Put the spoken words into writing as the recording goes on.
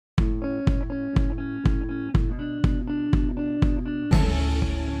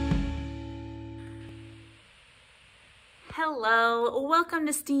Hello, welcome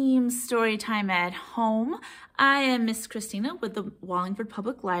to STEAM Storytime at Home. I am Miss Christina with the Wallingford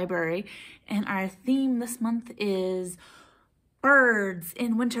Public Library, and our theme this month is birds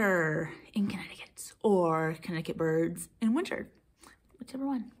in winter in Connecticut, or Connecticut birds in winter, whichever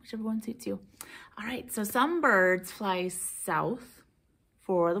one suits you. All right, so some birds fly south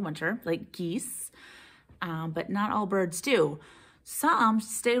for the winter, like geese, but not all birds do. Some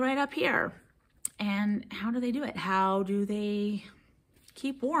stay right up here. And how do they do it? How do they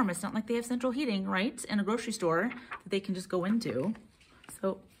keep warm? It's not like they have central heating, right? In a grocery store that they can just go into.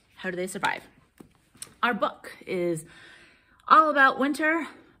 So how do they survive? Our book is all about winter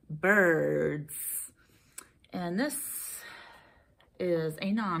birds. And this is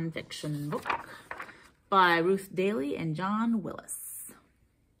a nonfiction book by Ruth Daly and John Willis.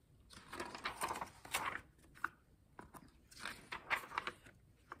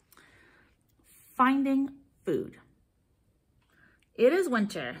 Finding food. It is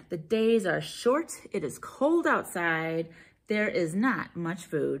winter. The days are short. It is cold outside. There is not much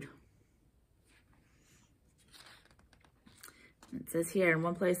food. It says here in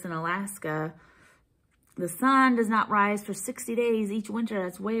one place in Alaska, the sun does not rise for 60 days each winter.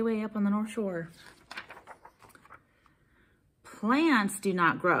 That's way, way up on the North Shore. Plants do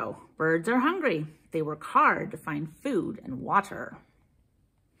not grow. Birds are hungry. They work hard to find food and water.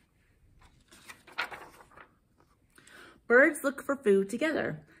 Birds look for food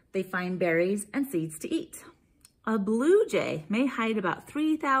together. They find berries and seeds to eat. A blue jay may hide about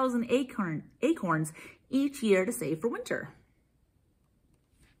 3,000 acorns each year to save for winter.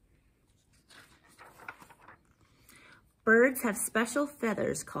 Birds have special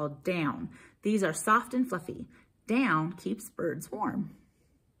feathers called down. These are soft and fluffy. Down keeps birds warm.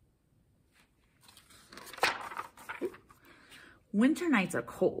 Winter nights are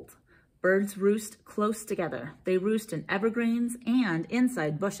cold. Birds roost close together. They roost in evergreens and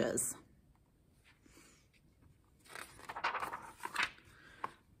inside bushes.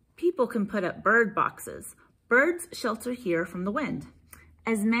 People can put up bird boxes. Birds shelter here from the wind.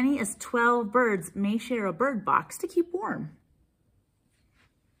 As many as 12 birds may share a bird box to keep warm.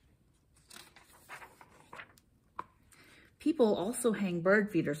 People also hang bird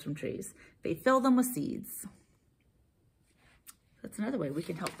feeders from trees. They fill them with seeds. That's another way we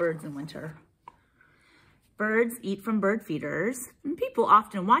can help birds in winter. Birds eat from bird feeders, and people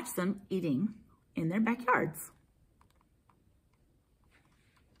often watch them eating in their backyards.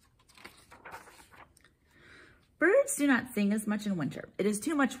 Birds do not sing as much in winter. It is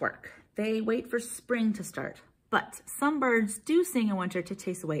too much work. They wait for spring to start, but some birds do sing in winter to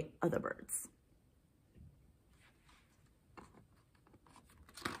chase away other birds.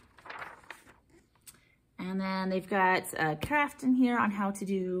 And then they've got a craft in here on how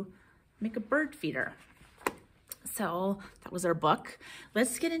to make a bird feeder. So that was our book.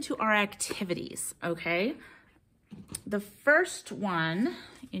 Let's get into our activities, okay? The first one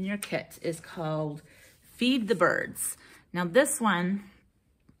in your kit is called Feed the Birds. Now this one,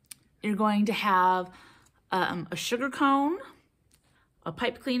 you're going to have a sugar cone, a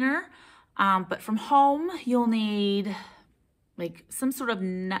pipe cleaner, but from home, you'll need like some sort of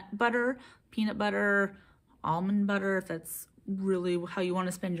nut butter, peanut butter, almond butter, if that's really how you want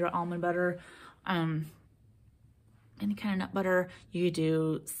to spend your almond butter. Any kind of nut butter. You could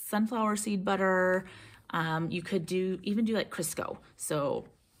do sunflower seed butter. You could even do like Crisco. So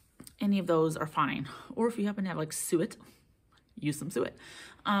any of those are fine. Or if you happen to have like suet, use some suet.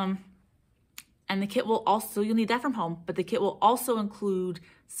 And the kit will also, you'll need that from home, but the kit will also include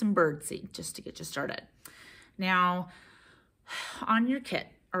some bird seed just to get you started. Now, on your kit,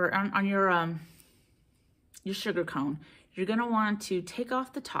 or on your sugar cone, you're gonna want to take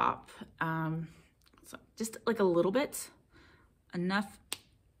off the top, so just like a little bit, enough,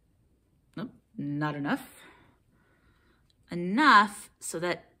 nope, not enough, enough so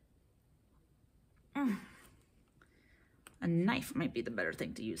that a knife might be the better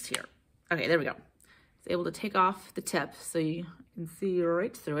thing to use here. Okay, there we go. It's able to take off the tip so you can see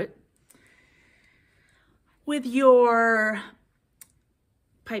right through it. With your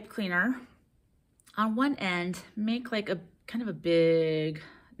pipe cleaner, on one end, make like a kind of a big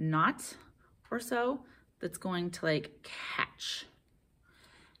knot or so that's going to like catch,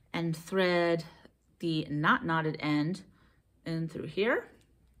 and thread the not knotted end in through here,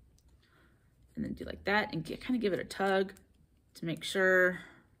 and then do like that and kind of give it a tug to make sure,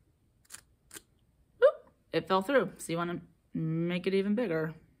 whoop, it fell through. So you want to make it even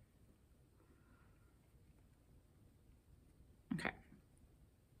bigger. Okay.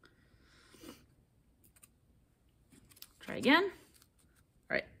 Try again.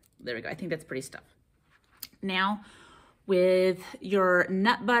 All right, there we go. I think that's pretty stuff. Now, with your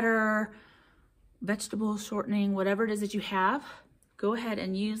nut butter, vegetable shortening, whatever it is that you have, go ahead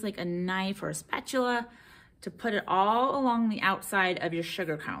and use like a knife or a spatula to put it all along the outside of your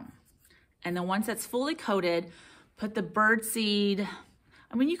sugar cone. And then once that's fully coated, put the bird seed,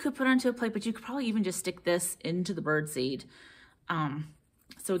 I mean, you could put it onto a plate, but you could probably even just stick this into the bird seed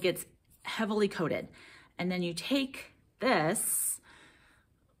so it gets heavily coated. And then you take this,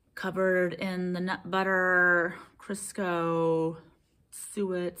 covered in the nut butter, Crisco,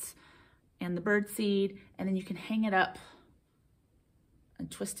 suet, and the bird seed, and then you can hang it up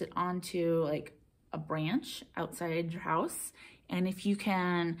and twist it onto like a branch outside your house. And if you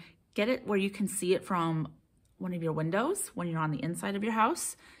can get it where you can see it from one of your windows when you're on the inside of your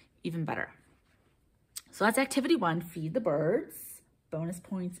house, even better. So that's activity 1, feed the birds. Bonus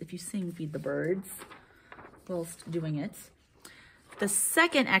points if you sing feed the birds whilst doing it. The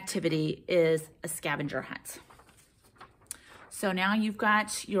second activity is a scavenger hunt. So now you've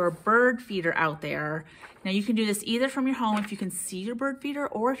got your bird feeder out there. Now you can do this either from your home if you can see your bird feeder,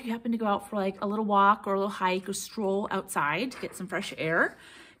 or if you happen to go out for like a little walk or a little hike or stroll outside to get some fresh air.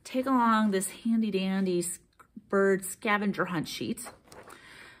 Take along this handy dandy bird scavenger hunt sheet.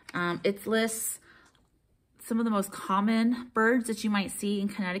 It lists some of the most common birds that you might see in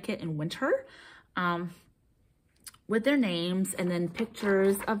Connecticut in winter, with their names and then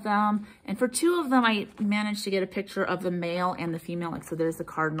pictures of them. And for 2 of them, I managed to get a picture of the male and the female. Like, so there's the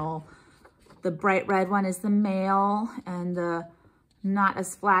cardinal. The bright red one is the male, and the not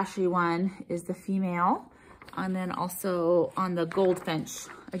as flashy one is the female. And then also on the goldfinch,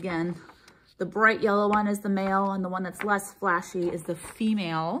 again, the bright yellow one is the male, and the one that's less flashy is the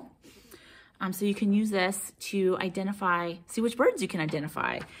female. So you can use this to identify, see which birds you can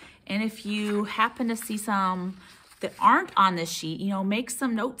identify. And if you happen to see some that aren't on this sheet, you know, make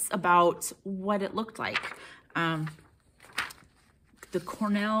some notes about what it looked like. The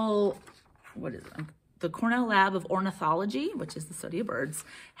Cornell Lab of Ornithology, which is the study of birds,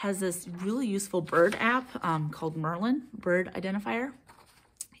 has this really useful bird app called Merlin Bird Identifier.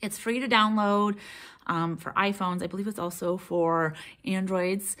 It's free to download for iPhones. I believe it's also for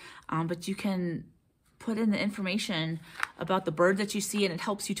Androids, but you can put in the information about the bird that you see, and it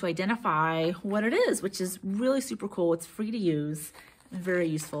helps you to identify what it is, which is really super cool. It's free to use, very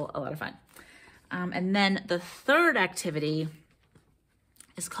useful, a lot of fun. And then the third activity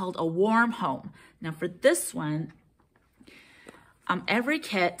is called a warm home. Now for this one, every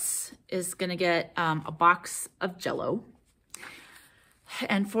kit is gonna get a box of Jell-O.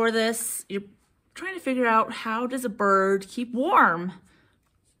 And for this, you're trying to figure out, how does a bird keep warm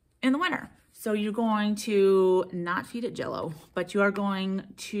in the winter? So you're going to not feed it Jell-O, but you are going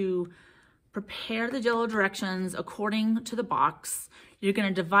to prepare the Jell-O directions according to the box. You're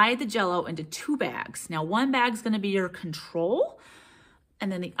gonna divide the Jell-O into 2 bags. Now one bag's gonna be your control,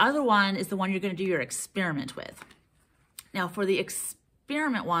 and then the other one is the one you're gonna do your experiment with. Now for the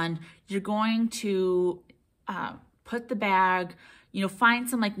experiment one, you're going to put the bag, you know, find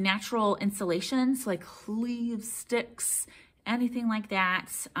some like natural insulation, so like leaves, sticks, anything like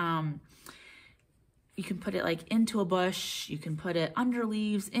that. You can put it like into a bush, you can put it under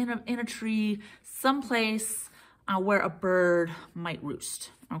leaves, in a tree, someplace where a bird might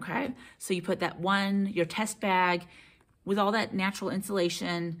roost, okay? So you put that your test bag with all that natural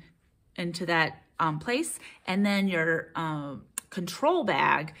insulation into that place, and then your control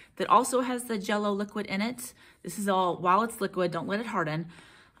bag that also has the Jell-O liquid in it. This is all, while it's liquid, don't let it harden.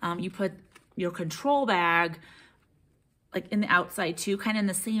 You put your control bag like in the outside too, kind of in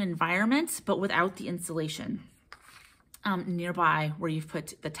the same environment, but without the insulation nearby where you've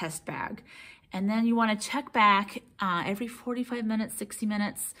put the test bag. And then you want to check back every 45 minutes, 60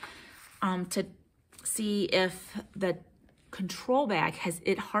 minutes to see if the control bag, has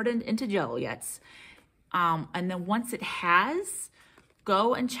it hardened into Jell-O yet? And then once it has,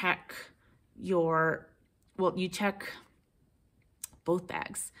 go and check you check both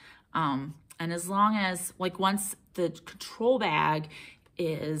bags. And as long as, like, once the control bag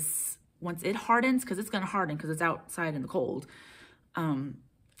once it hardens, because it's going to harden because it's outside in the cold,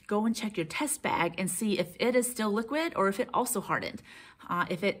 go and check your test bag and see if it is still liquid or if it also hardened.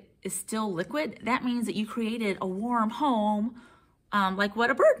 If it is still liquid, that means that you created a warm home, like what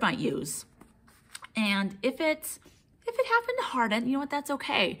a bird might use. And if it happened to harden, you know what, that's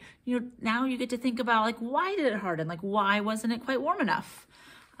okay. Now you get to think about, like, why did it harden? Like, why wasn't it quite warm enough?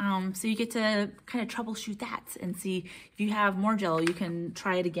 So you get to kind of troubleshoot that and see if you have more Jell-O, you can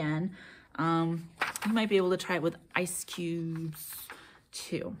try it again. You might be able to try it with ice cubes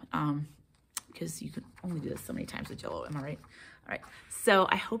too. You because you can only do this so many times with Jell-O, am I right? All right, so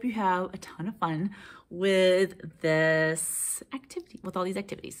I hope you have a ton of fun with this activity, with all these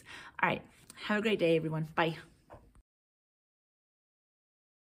activities. All right, have a great day, everyone. Bye.